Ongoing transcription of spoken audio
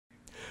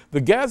The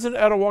Gadsden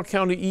Etowah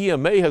County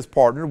EMA has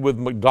partnered with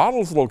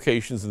McDonald's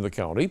locations in the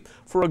county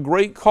for a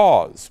great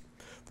cause.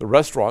 The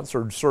restaurants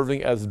are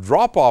serving as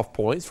drop-off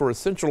points for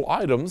essential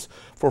items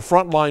for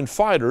frontline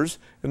fighters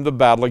in the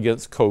battle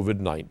against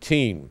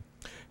COVID-19.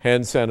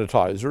 Hand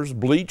sanitizers,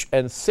 bleach,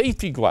 and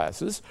safety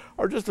glasses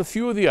are just a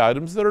few of the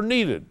items that are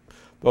needed.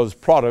 Those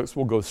products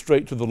will go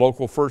straight to the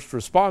local first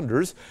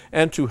responders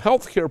and to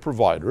healthcare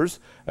providers,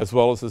 as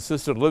well as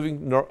assisted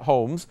living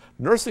homes,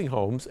 nursing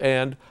homes,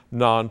 and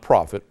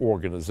nonprofit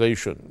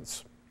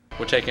organizations.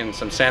 We're taking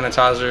some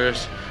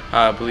sanitizers,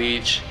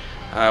 bleach.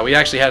 We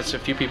actually had a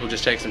few people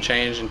just take some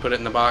change and put it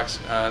in the box.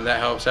 That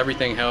helps.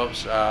 Everything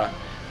helps.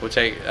 We'll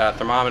take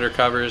thermometer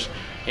covers,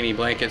 any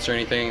blankets or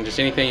anything, just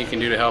anything you can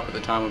do to help at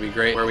the time would be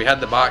great. Where we had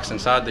the box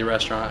inside the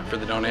restaurant for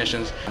the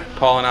donations,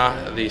 Paul and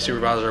I, the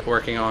supervisor, are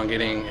working on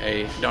getting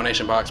a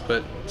donation box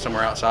put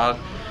somewhere outside,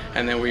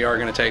 and then we are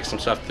going to take some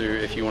stuff through.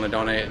 If you want to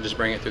donate, just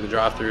bring it through the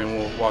drive-through and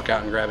we'll walk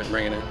out and grab it and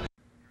bring it in.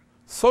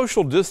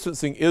 Social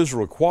distancing is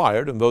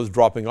required, and those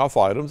dropping off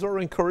items are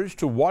encouraged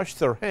to wash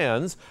their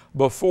hands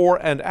before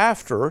and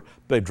after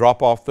they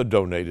drop off the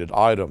donated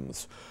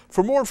items.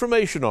 For more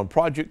information on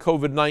Project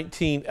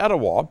COVID-19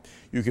 Etowah,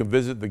 you can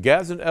visit the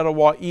Gadsden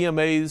Etowah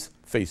EMA's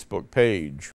Facebook page.